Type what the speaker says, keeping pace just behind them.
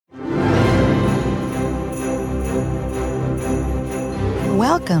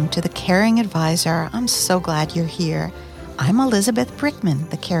Welcome to The Caring Advisor. I'm so glad you're here. I'm Elizabeth Brickman,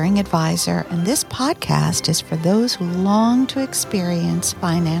 The Caring Advisor, and this podcast is for those who long to experience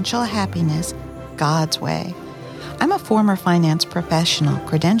financial happiness God's way. I'm a former finance professional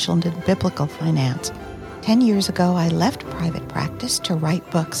credentialed in biblical finance. 10 years ago, I left private practice to write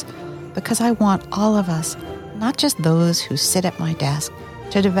books because I want all of us, not just those who sit at my desk,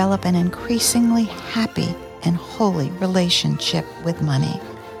 to develop an increasingly happy and holy relationship with money.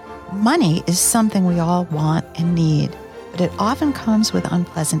 Money is something we all want and need, but it often comes with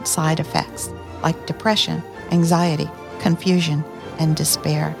unpleasant side effects like depression, anxiety, confusion, and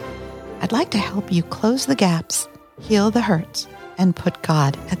despair. I'd like to help you close the gaps, heal the hurts, and put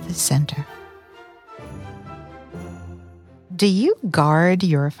God at the center. Do you guard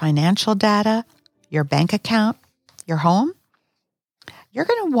your financial data, your bank account, your home? You're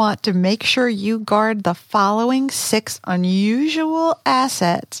going to want to make sure you guard the following 6 unusual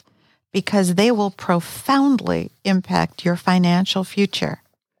assets because they will profoundly impact your financial future.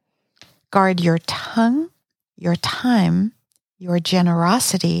 Guard your tongue, your time, your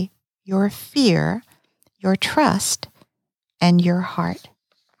generosity, your fear, your trust, and your heart.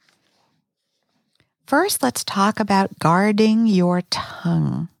 First, let's talk about guarding your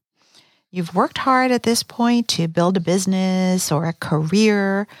tongue. You've worked hard at this point to build a business or a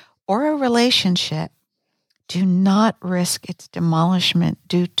career or a relationship. Do not risk its demolishment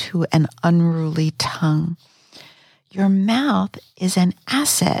due to an unruly tongue. Your mouth is an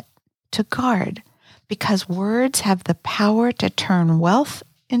asset to guard because words have the power to turn wealth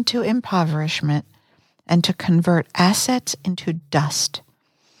into impoverishment and to convert assets into dust.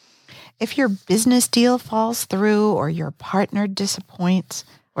 If your business deal falls through or your partner disappoints,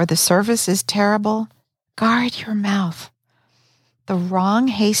 or the service is terrible, guard your mouth. The wrong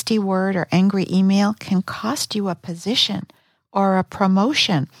hasty word or angry email can cost you a position or a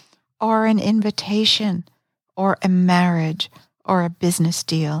promotion or an invitation or a marriage or a business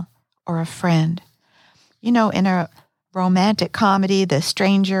deal or a friend. You know, in a romantic comedy, the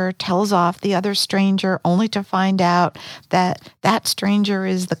stranger tells off the other stranger only to find out that that stranger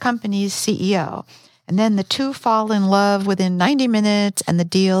is the company's CEO. And then the two fall in love within 90 minutes and the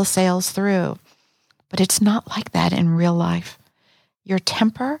deal sails through. But it's not like that in real life. Your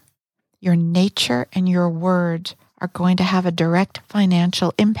temper, your nature, and your words are going to have a direct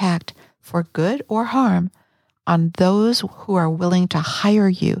financial impact for good or harm on those who are willing to hire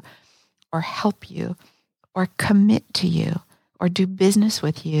you or help you or commit to you or do business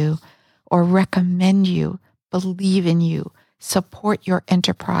with you or recommend you, believe in you, support your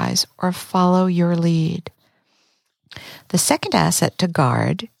enterprise, or follow your lead. The second asset to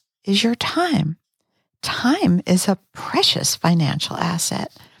guard is your time. Time is a precious financial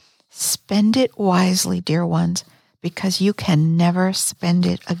asset. Spend it wisely, dear ones, because you can never spend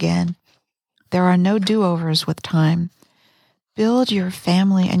it again. There are no do-overs with time. Build your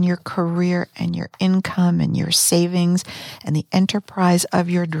family and your career and your income and your savings and the enterprise of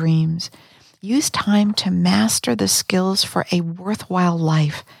your dreams. Use time to master the skills for a worthwhile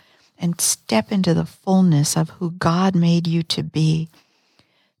life and step into the fullness of who God made you to be.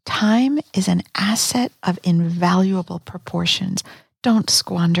 Time is an asset of invaluable proportions. Don't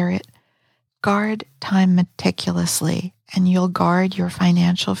squander it. Guard time meticulously, and you'll guard your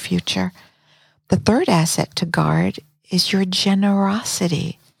financial future. The third asset to guard is your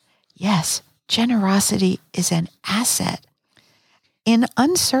generosity. Yes, generosity is an asset. In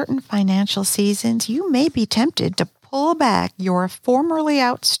uncertain financial seasons, you may be tempted to pull back your formerly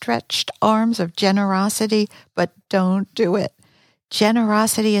outstretched arms of generosity, but don't do it.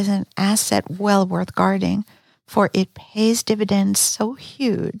 Generosity is an asset well worth guarding, for it pays dividends so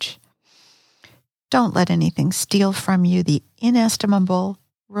huge. Don't let anything steal from you the inestimable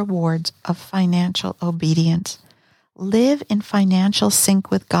rewards of financial obedience. Live in financial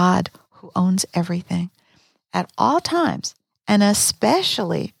sync with God, who owns everything. At all times, and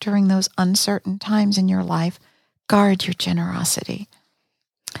especially during those uncertain times in your life, guard your generosity.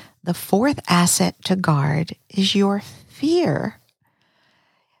 The fourth asset to guard is your fear.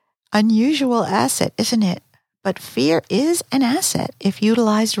 Unusual asset, isn't it? But fear is an asset if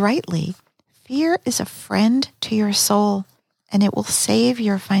utilized rightly. Fear is a friend to your soul, and it will save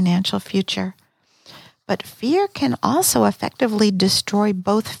your financial future. But fear can also effectively destroy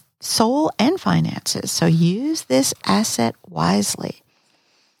both soul and finances, so use this asset wisely.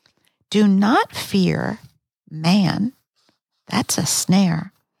 Do not fear man. That's a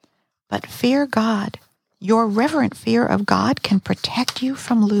snare. But fear God. Your reverent fear of God can protect you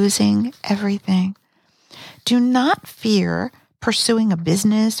from losing everything. Do not fear pursuing a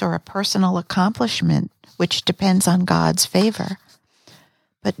business or a personal accomplishment which depends on God's favor.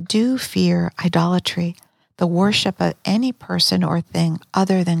 but do fear idolatry, the worship of any person or thing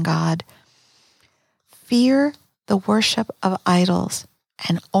other than God. Fear the worship of idols,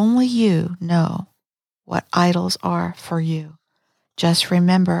 and only you know what idols are for you. Just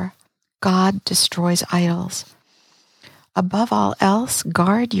remember, God destroys idols. Above all else,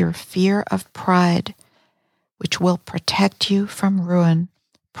 guard your fear of pride, which will protect you from ruin.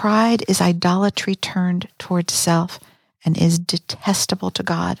 Pride is idolatry turned towards self and is detestable to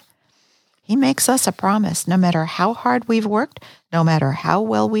God. He makes us a promise, no matter how hard we've worked, no matter how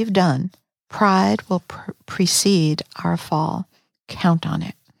well we've done, pride will precede our fall. Count on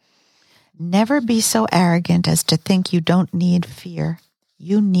it. Never be so arrogant as to think you don't need fear.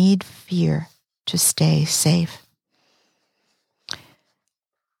 You need fear to stay safe.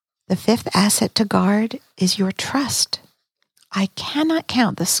 The fifth asset to guard is your trust. I cannot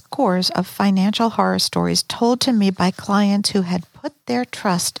count the scores of financial horror stories told to me by clients who had put their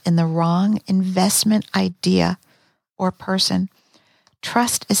trust in the wrong investment idea or person.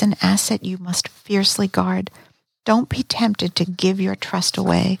 Trust is an asset you must fiercely guard. Don't be tempted to give your trust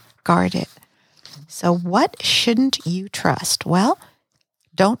away. Guard it. So what shouldn't you trust? Well,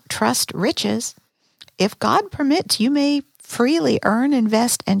 don't trust riches. If God permits, you may freely earn,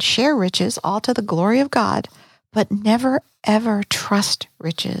 invest, and share riches, all to the glory of God. But never, ever trust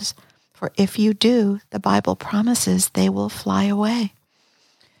riches. For if you do, the Bible promises they will fly away.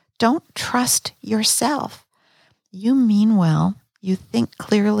 Don't trust yourself. You mean well. You think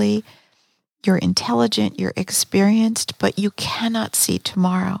clearly. You're intelligent. You're experienced. But you cannot see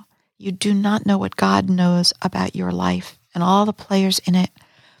tomorrow. You do not know what God knows about your life and all the players in it.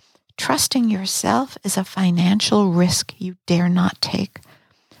 Trusting yourself is a financial risk you dare not take.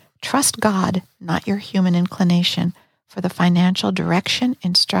 Trust God, not your human inclination, for the financial direction,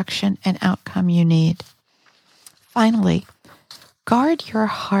 instruction, and outcome you need. Finally, guard your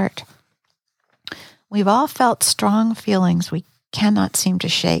heart. We've all felt strong feelings we cannot seem to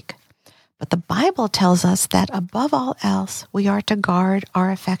shake, but the Bible tells us that above all else, we are to guard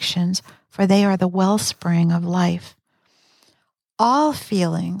our affections, for they are the wellspring of life. All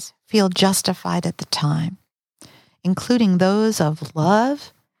feelings feel justified at the time, including those of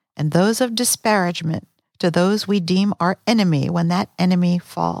love and those of disparagement to those we deem our enemy when that enemy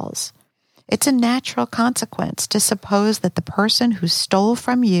falls. It's a natural consequence to suppose that the person who stole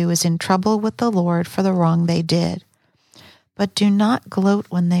from you is in trouble with the Lord for the wrong they did. But do not gloat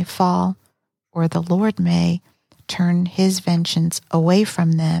when they fall, or the Lord may turn his vengeance away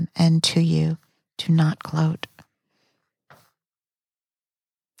from them and to you. Do not gloat.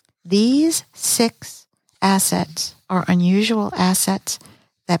 These 6 assets are unusual assets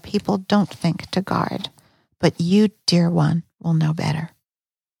that people don't think to guard, but you, dear one, will know better.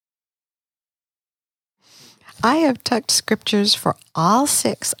 I have tucked scriptures for all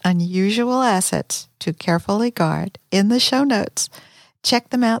 6 unusual assets to carefully guard in the show notes. Check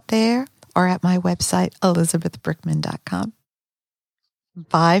them out there or at my website, elizabethbrickman.com.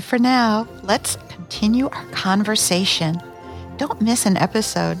 Bye for now. Let's continue our conversation. Don't miss an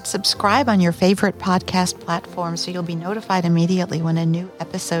episode. Subscribe on your favorite podcast platform so you'll be notified immediately when a new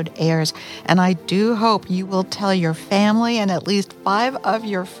episode airs. And I do hope you will tell your family and at least 5 of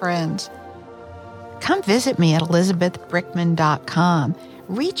your friends. Come visit me at elizabethbrickman.com.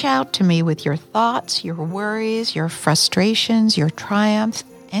 Reach out to me with your thoughts, your worries, your frustrations, your triumphs,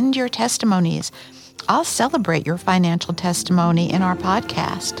 and your testimonies. I'll celebrate your financial testimony in our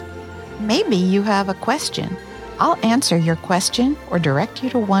podcast. Maybe you have a question. I'll answer your question or direct you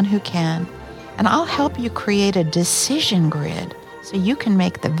to one who can. And I'll help you create a decision grid so you can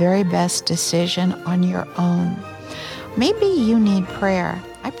make the very best decision on your own. Maybe you need prayer.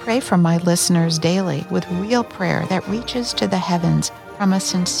 I pray for my listeners daily with real prayer that reaches to the heavens from a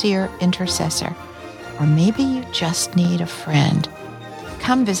sincere intercessor. Or maybe you just need a friend.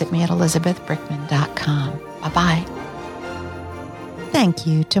 Come visit me at elizabethbrickman.com. Bye-bye. Thank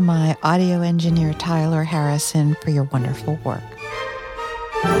you to my audio engineer, Tyler Harrison, for your wonderful work.